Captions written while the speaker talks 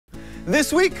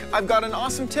This week, I've got an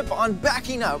awesome tip on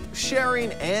backing up,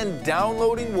 sharing, and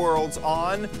downloading worlds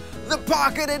on the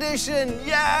Pocket Edition.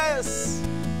 Yes!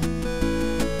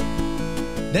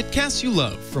 Netcasts you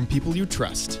love from people you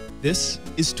trust. This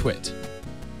is Twit.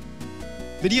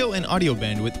 Video and audio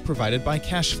bandwidth provided by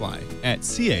CacheFly at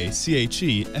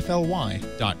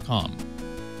CacheFly.com.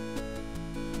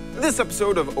 This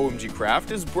episode of OMG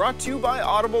Craft is brought to you by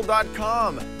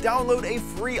Audible.com. Download a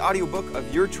free audiobook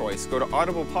of your choice. Go to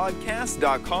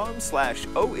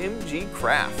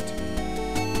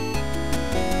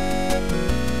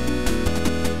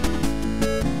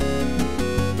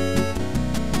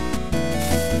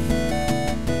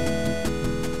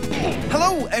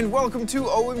Hello and welcome to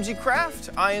OMG Craft.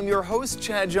 I am your host,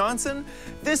 Chad Johnson.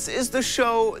 This is the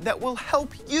show that will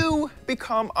help you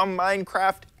become a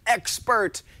Minecraft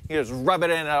expert. You just rub it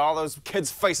in at all those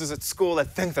kids' faces at school that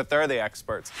think that they're the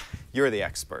experts. You're the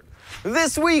expert.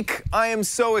 This week, I am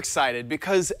so excited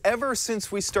because ever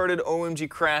since we started OMG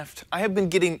Craft, I have been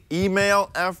getting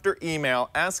email after email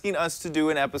asking us to do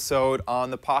an episode on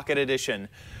the Pocket Edition.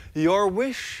 Your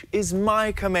wish is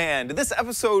my command. This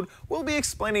episode will be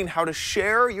explaining how to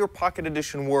share your Pocket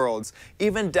Edition worlds,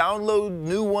 even download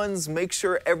new ones, make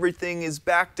sure everything is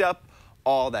backed up,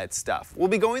 all that stuff. We'll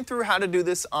be going through how to do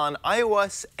this on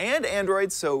iOS and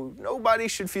Android, so nobody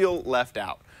should feel left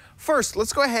out. First,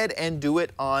 let's go ahead and do it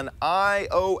on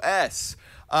iOS.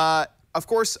 Of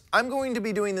course, I'm going to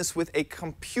be doing this with a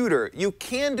computer. You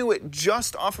can do it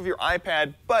just off of your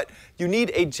iPad, but you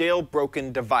need a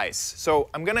jailbroken device. So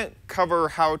I'm going to cover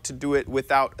how to do it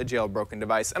without a jailbroken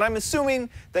device. And I'm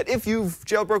assuming that if you've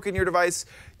jailbroken your device,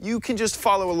 you can just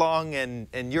follow along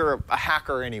and you're a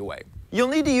hacker anyway. You'll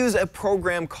need to use a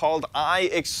program called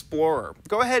IExplorer.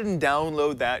 Go ahead and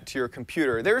download that to your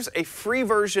computer. There's a free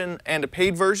version and a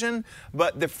paid version,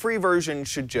 but the free version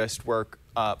should just work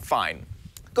fine.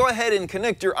 Go ahead and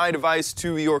connect your iDevice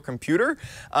to your computer,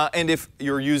 and if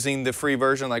you're using the free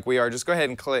version like we are, just go ahead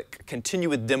and click Continue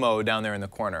with Demo down there in the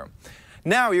corner.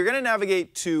 Now you're going to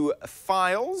navigate to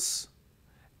Files,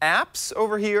 Apps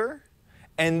over here,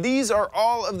 and these are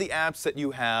all of the apps that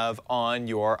you have on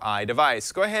your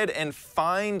iDevice. Go ahead and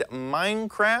find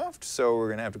Minecraft. So we're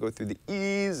going to have to go through the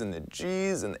E's and the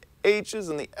G's and the H's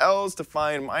and the L's to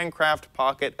find Minecraft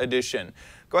Pocket Edition.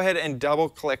 Go ahead and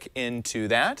double-click into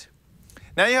that.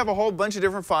 Now you have a whole bunch of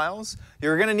different files.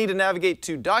 You're going to need to navigate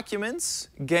to Documents,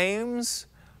 Games,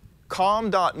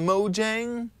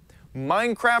 com.mojang,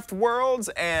 Minecraft Worlds,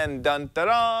 and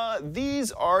dun-da-da,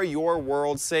 these are your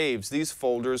world saves, these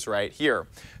folders right here.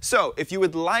 So if you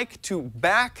would like to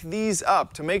back these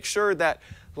up to make sure that,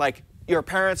 like, your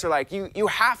parents are like, you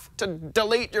have to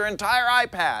delete your entire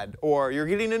iPad, or you're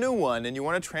getting a new one and you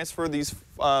want to transfer these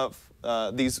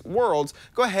worlds,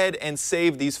 go ahead and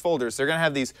save these folders. They're going to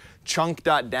have these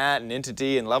chunk.dat and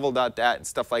entity and level.dat and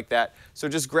stuff like that. So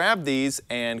just grab these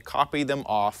and copy them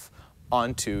off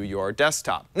onto your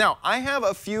desktop. Now, I have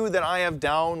a few that I have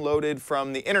downloaded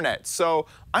from the internet, so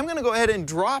I'm going to go ahead and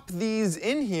drop these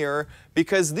in here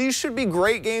because these should be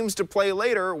great games to play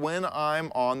later when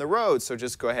I'm on the road. So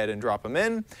just go ahead and drop them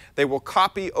in. They will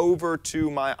copy over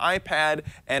to my iPad,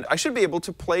 and I should be able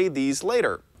to play these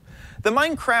later. The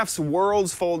Minecraft's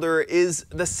Worlds folder is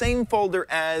the same folder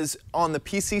as on the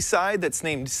PC side that's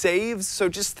named Saves, so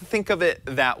just think of it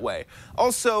that way.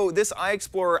 Also, this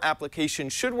iExplorer application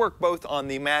should work both on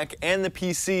the Mac and the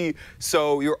PC,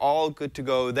 so you're all good to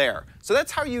go there. So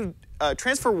that's how you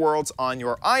transfer worlds on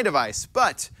your iDevice.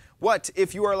 But what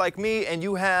if you are like me and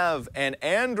you have an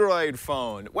Android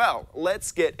phone? Well,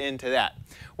 let's get into that.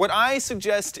 What I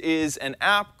suggest is an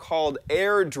app called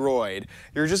AirDroid.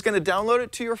 You're just going to download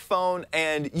it to your phone,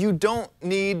 and you don't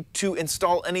need to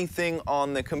install anything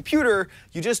on the computer.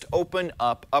 You just open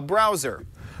up a browser.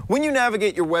 When you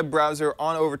navigate your web browser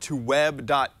on over to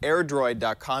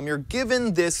web.airdroid.com, you're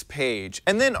given this page.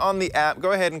 And then on the app,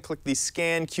 go ahead and click the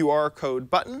Scan QR code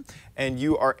button, and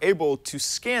you are able to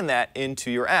scan that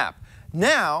into your app.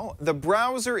 Now, the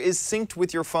browser is synced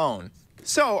with your phone.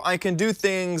 So I can do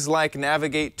things like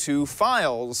navigate to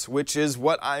Files, which is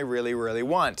what I really, really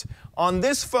want. On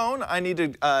this phone, I need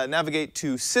to navigate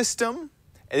to System.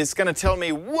 And it's going to tell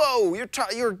me, whoa,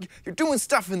 you're doing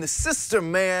stuff in the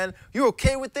system, man. You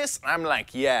okay with this? And I'm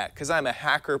like, yeah, because I'm a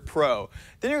hacker pro.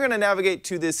 Then you're going to navigate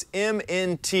to this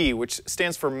MNT, which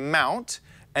stands for Mount,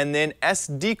 and then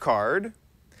SD card,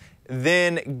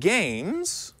 then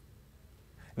Games,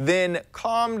 then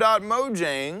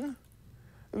com.mojang,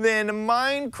 then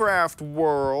Minecraft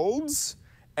Worlds,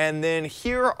 and then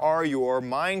here are your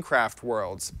Minecraft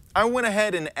worlds. I went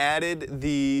ahead and added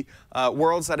the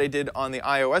worlds that I did on the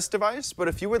iOS device, but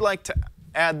if you would like to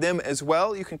add them as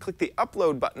well, you can click the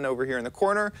upload button over here in the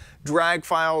corner, drag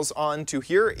files onto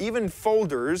here, even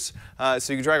folders.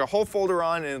 So you can drag a whole folder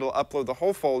on and it'll upload the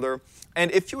whole folder.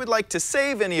 And if you would like to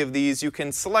save any of these, you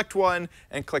can select one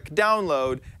and click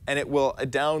download, and it will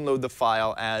download the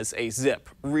file as a zip.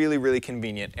 Really, really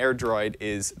convenient. AirDroid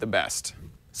is the best.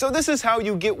 So this is how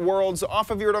you get worlds off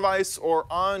of your device or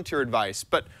onto your device.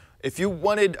 But if you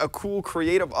wanted a cool,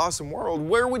 creative, awesome world,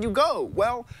 where would you go?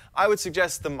 Well, I would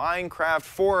suggest the Minecraft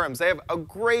forums. They have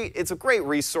it's a great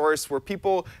resource where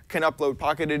people can upload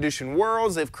Pocket Edition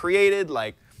worlds they've created,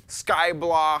 like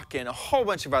Skyblock and a whole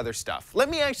bunch of other stuff. Let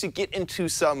me actually get into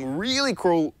some really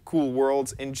cool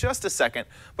worlds in just a second.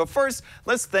 But first,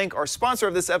 let's thank our sponsor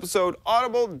of this episode,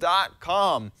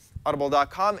 Audible.com.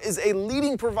 Audible.com is a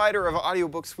leading provider of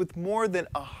audiobooks with more than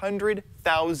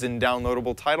 100,000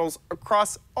 downloadable titles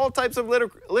across all types of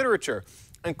literature,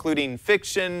 including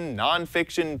fiction,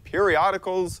 nonfiction,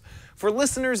 periodicals. For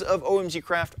listeners of OMG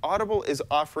Craft, Audible is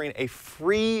offering a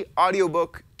free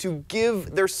audiobook to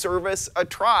give their service a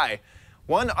try.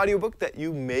 One audiobook that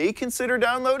you may consider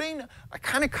downloading, I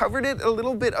kind of covered it a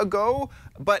little bit ago,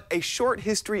 but A Short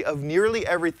History of Nearly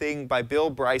Everything by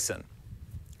Bill Bryson.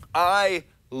 I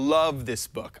love this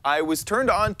book. I was turned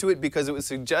on to it because it was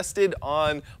suggested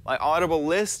on my Audible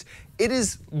list. It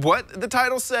is what the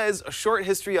title says, a short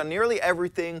history on nearly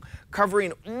everything,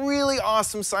 covering really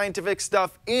awesome scientific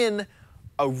stuff in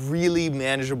a really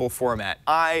manageable format.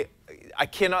 I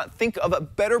cannot think of a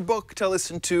better book to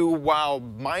listen to while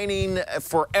mining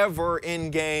forever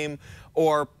in-game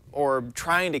or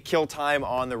trying to kill time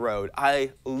on the road.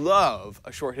 I love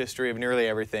A Short History of Nearly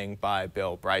Everything by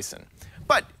Bill Bryson.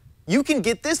 But you can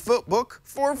get this book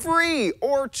for free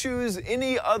or choose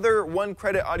any other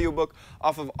one-credit audiobook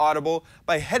off of Audible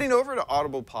by heading over to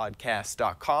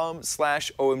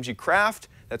audiblepodcast.com/omgcraft.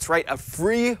 That's right, a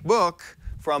free book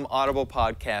from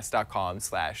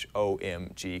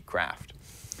audiblepodcast.com/omgcraft.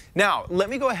 Now, let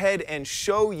me go ahead and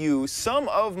show you some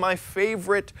of my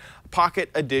favorite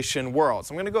Pocket Edition worlds.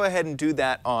 I'm going to go ahead and do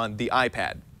that on the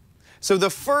iPad. So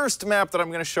the first map that I'm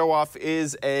going to show off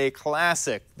is a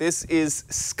classic. This is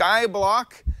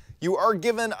Skyblock. You are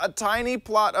given a tiny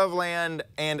plot of land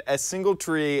and a single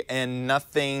tree and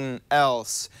nothing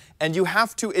else. And you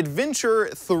have to adventure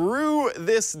through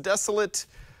this desolate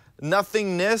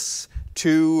nothingness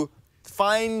to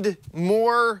find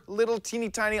more little teeny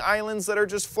tiny islands that are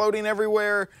just floating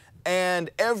everywhere. And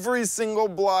every single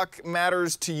block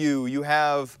matters to you. You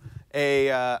have a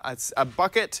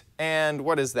bucket, and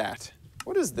what is that?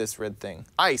 What is this red thing?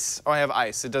 Ice. Oh, I have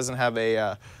ice. It doesn't have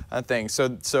a thing.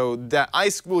 So that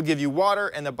ice will give you water,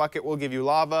 and the bucket will give you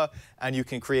lava, and you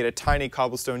can create a tiny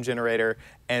cobblestone generator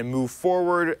and move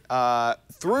forward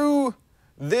through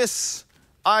this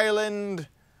island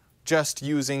just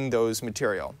using those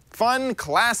material. Fun,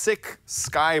 classic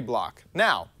Skyblock.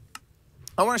 Now,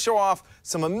 I want to show off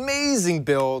some amazing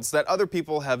builds that other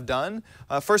people have done.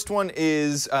 First one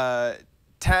is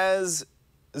Tazadar.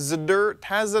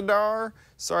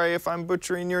 Sorry if I'm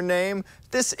butchering your name.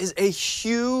 This is a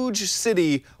huge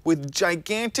city with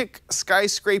gigantic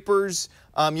skyscrapers.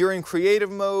 You're in creative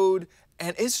mode,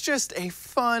 and it's just a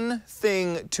fun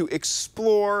thing to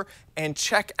explore and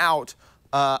check out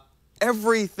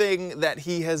everything that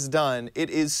he has done.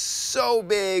 It is so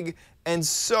big and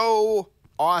so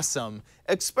awesome,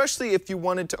 especially if you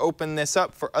wanted to open this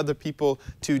up for other people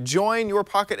to join your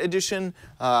Pocket Edition.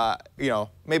 You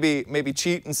know, maybe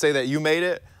cheat and say that you made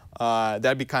it.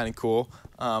 That'd be kind of cool.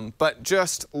 But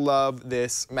just love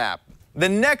this map. The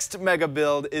next mega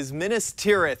build is Minas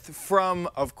Tirith from,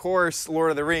 of course, Lord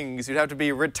of the Rings. You'd have to be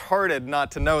retarded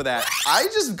not to know that. I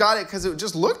just got it because it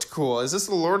just looked cool. Is this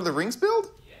the Lord of the Rings build?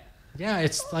 Yeah,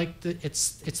 it's like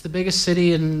it's the biggest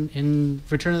city in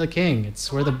Return of the King.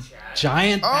 It's where the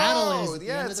giant battle is. Oh,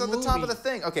 yeah, it's on the top of the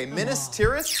thing. Okay, Minas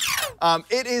Tirith.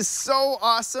 It is so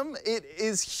awesome. It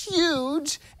is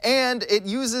huge, and it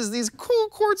uses these cool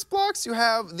quartz blocks. You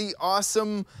have the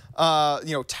awesome,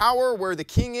 tower where the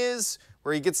king is,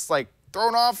 where he gets like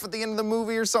thrown off at the end of the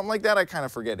movie or something like that. I kind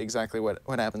of forget exactly what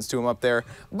happens to him up there.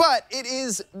 But it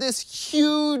is this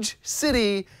huge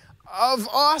city of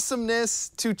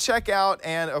awesomeness to check out,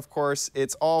 and of course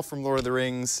it's all from Lord of the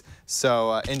Rings,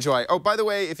 so enjoy. Oh, by the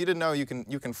way, if you didn't know, you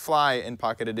can fly in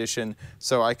Pocket Edition,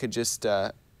 so I could just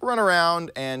run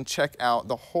around and check out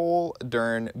the whole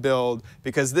darn build,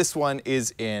 because this one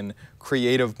is in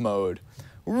creative mode.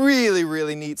 Really,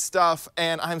 really neat stuff,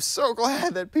 and I'm so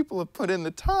glad that people have put in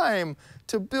the time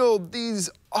to build these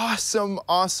awesome,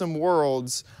 awesome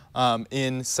worlds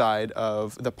inside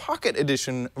of the Pocket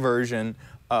Edition version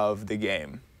of the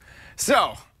game.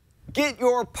 So, Get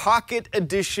your Pocket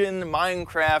Edition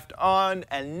Minecraft on,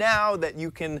 and now that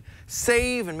you can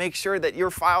save and make sure that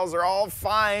your files are all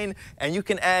fine and you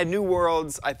can add new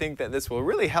worlds, I think that this will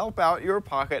really help out your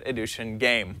Pocket Edition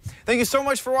game. Thank you so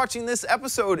much for watching this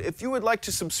episode. If you would like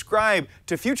to subscribe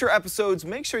to future episodes,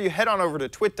 make sure you head on over to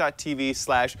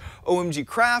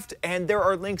twit.tv/omgcraft, and there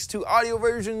are links to audio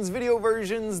versions, video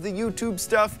versions, the YouTube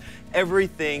stuff.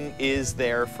 Everything is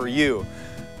there for you.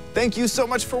 Thank you so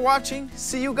much for watching.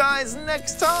 See you guys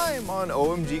next time on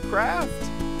OMG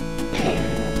Craft.